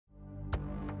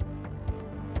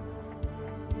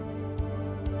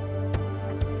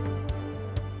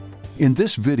In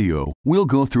this video, we'll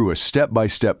go through a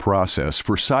step-by-step process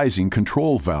for sizing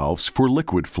control valves for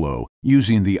liquid flow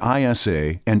using the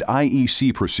ISA and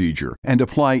IEC procedure and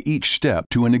apply each step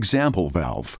to an example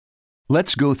valve.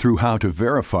 Let's go through how to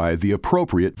verify the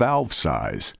appropriate valve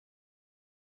size.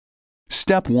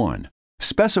 Step 1.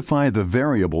 Specify the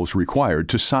variables required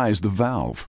to size the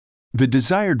valve. The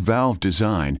desired valve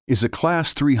design is a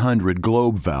Class 300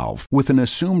 globe valve with an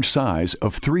assumed size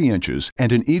of 3 inches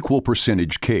and an equal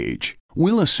percentage cage.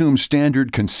 We'll assume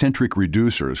standard concentric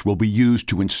reducers will be used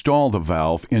to install the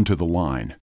valve into the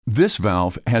line. This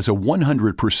valve has a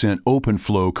 100% open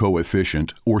flow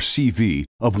coefficient, or CV,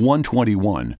 of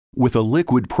 121 with a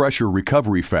liquid pressure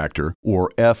recovery factor,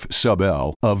 or F sub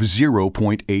L, of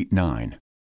 0.89.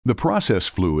 The process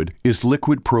fluid is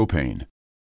liquid propane,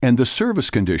 and the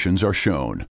service conditions are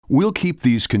shown. We'll keep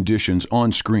these conditions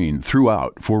on screen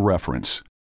throughout for reference.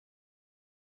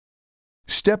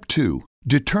 Step 2.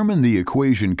 Determine the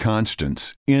equation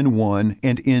constants N1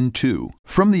 and N2.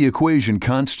 From the equation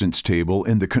constants table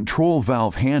in the control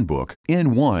valve handbook,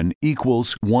 N1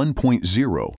 equals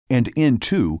 1.0 and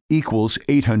N2 equals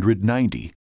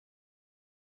 890.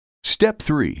 Step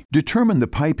 3. Determine the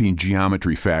piping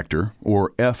geometry factor,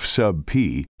 or F sub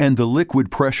P, and the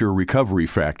liquid pressure recovery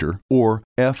factor, or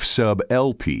F sub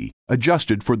LP,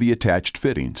 adjusted for the attached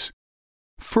fittings.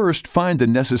 First, find the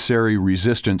necessary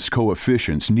resistance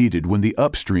coefficients needed when the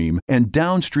upstream and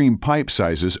downstream pipe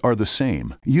sizes are the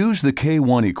same. Use the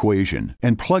K1 equation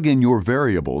and plug in your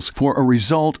variables for a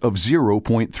result of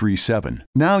 0.37.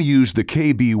 Now use the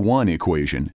KB1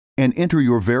 equation and enter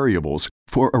your variables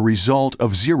for a result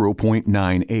of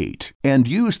 0.98, and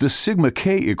use the sigma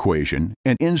k equation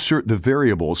and insert the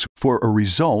variables for a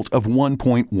result of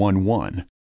 1.11.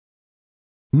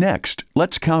 Next,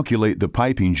 let's calculate the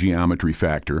piping geometry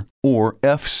factor, or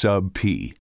F sub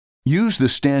P. Use the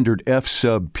standard F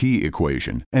sub P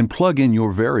equation and plug in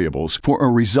your variables for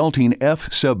a resulting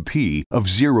F sub P of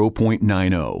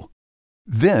 0.90.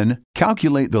 Then,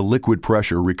 calculate the liquid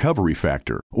pressure recovery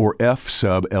factor, or F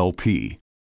sub LP.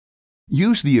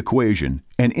 Use the equation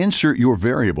and insert your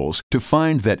variables to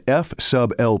find that F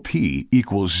sub LP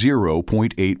equals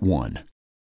 0.81.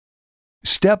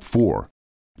 Step 4.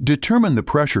 Determine the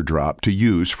pressure drop to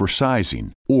use for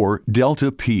sizing, or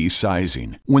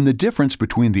ΔPsizing. When the difference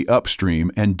between the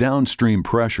upstream and downstream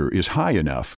pressure is high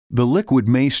enough, the liquid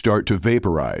may start to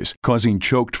vaporize, causing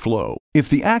choked flow. If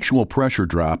the actual pressure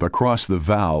drop across the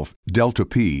valve,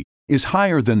 ΔP, is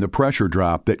higher than the pressure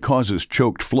drop that causes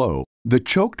choked flow, the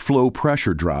choked flow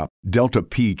pressure drop,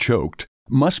 ΔP choked,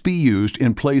 must be used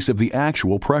in place of the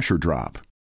actual pressure drop.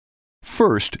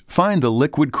 First, find the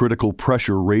liquid critical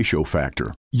pressure ratio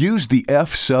factor. Use the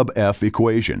F sub F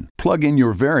equation. Plug in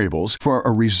your variables for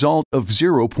a result of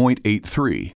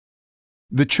 0.83.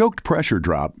 The choked pressure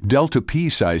drop,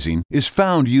 ΔPsizing, is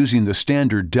found using the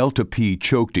standard ΔP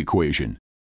choked equation.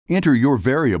 Enter your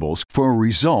variables for a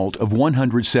result of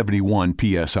 171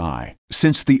 psi.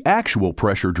 Since the actual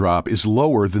pressure drop is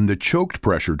lower than the choked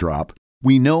pressure drop,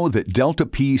 we know that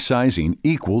ΔPsizing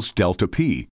equals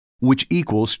ΔP, which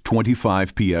equals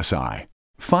 25 psi.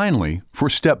 Finally, for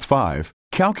step 5,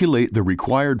 calculate the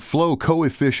required flow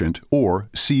coefficient, or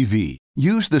CV.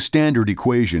 Use the standard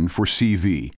equation for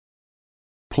CV.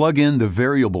 Plug in the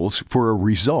variables for a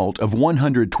result of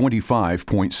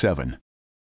 125.7.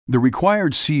 The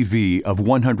required CV of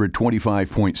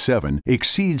 125.7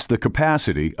 exceeds the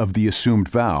capacity of the assumed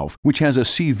valve, which has a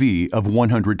CV of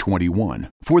 121.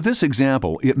 For this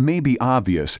example, it may be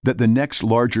obvious that the next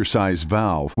larger size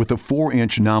valve with a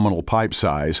 4-inch nominal pipe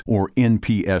size, or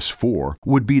NPS4,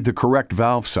 would be the correct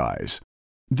valve size.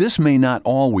 This may not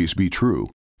always be true,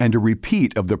 and a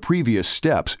repeat of the previous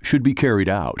steps should be carried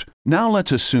out. Now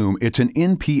let's assume it's an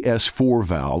NPS4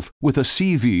 valve with a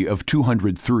CV of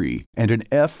 203 and an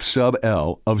F sub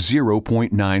L of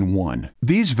 0.91.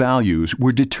 These values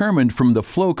were determined from the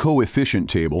flow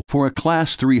coefficient table for a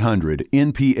Class 300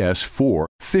 NPS4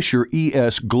 Fisher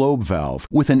ES globe valve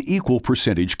with an equal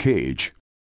percentage cage.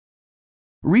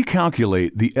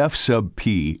 Recalculate the F sub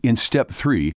P in step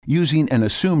 3 using an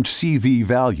assumed CV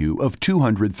value of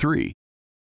 203.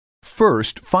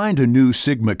 First, find a new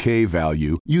sigma k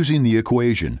value using the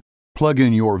equation. Plug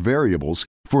in your variables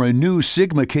for a new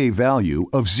sigma k value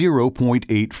of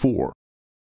 0.84.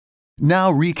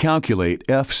 Now recalculate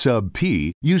F sub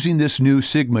P using this new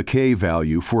sigma k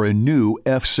value for a new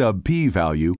F sub P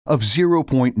value of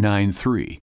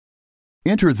 0.93.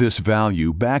 Enter this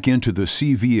value back into the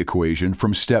CV equation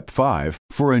from step 5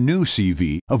 for a new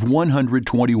CV of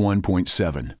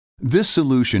 121.7. This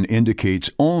solution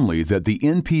indicates only that the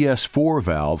NPS4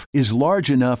 valve is large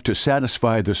enough to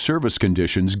satisfy the service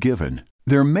conditions given.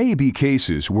 There may be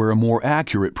cases where a more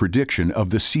accurate prediction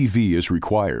of the CV is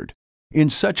required. In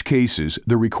such cases,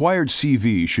 the required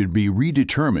CV should be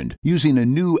redetermined using a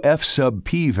new F sub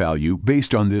P value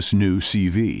based on this new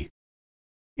CV.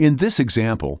 In this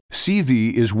example,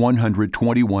 CV is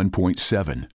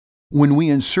 121.7. When we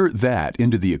insert that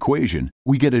into the equation,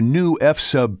 we get a new F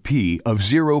sub P of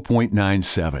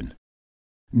 0.97.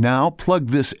 Now plug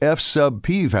this F sub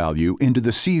P value into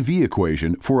the CV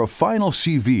equation for a final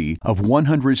CV of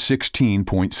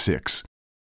 116.6.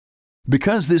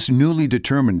 Because this newly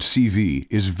determined CV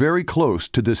is very close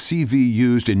to the CV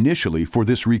used initially for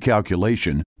this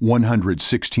recalculation,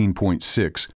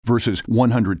 116.6 versus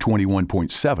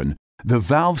 121.7, the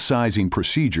valve sizing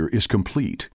procedure is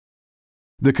complete.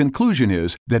 The conclusion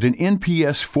is that an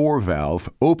NPS4 valve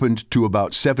opened to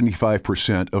about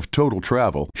 75% of total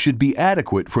travel should be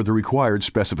adequate for the required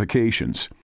specifications.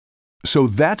 So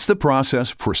that's the process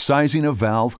for sizing a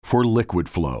valve for liquid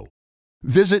flow.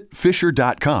 Visit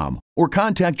Fisher.com or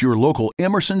contact your local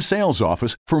Emerson sales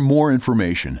office for more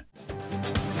information.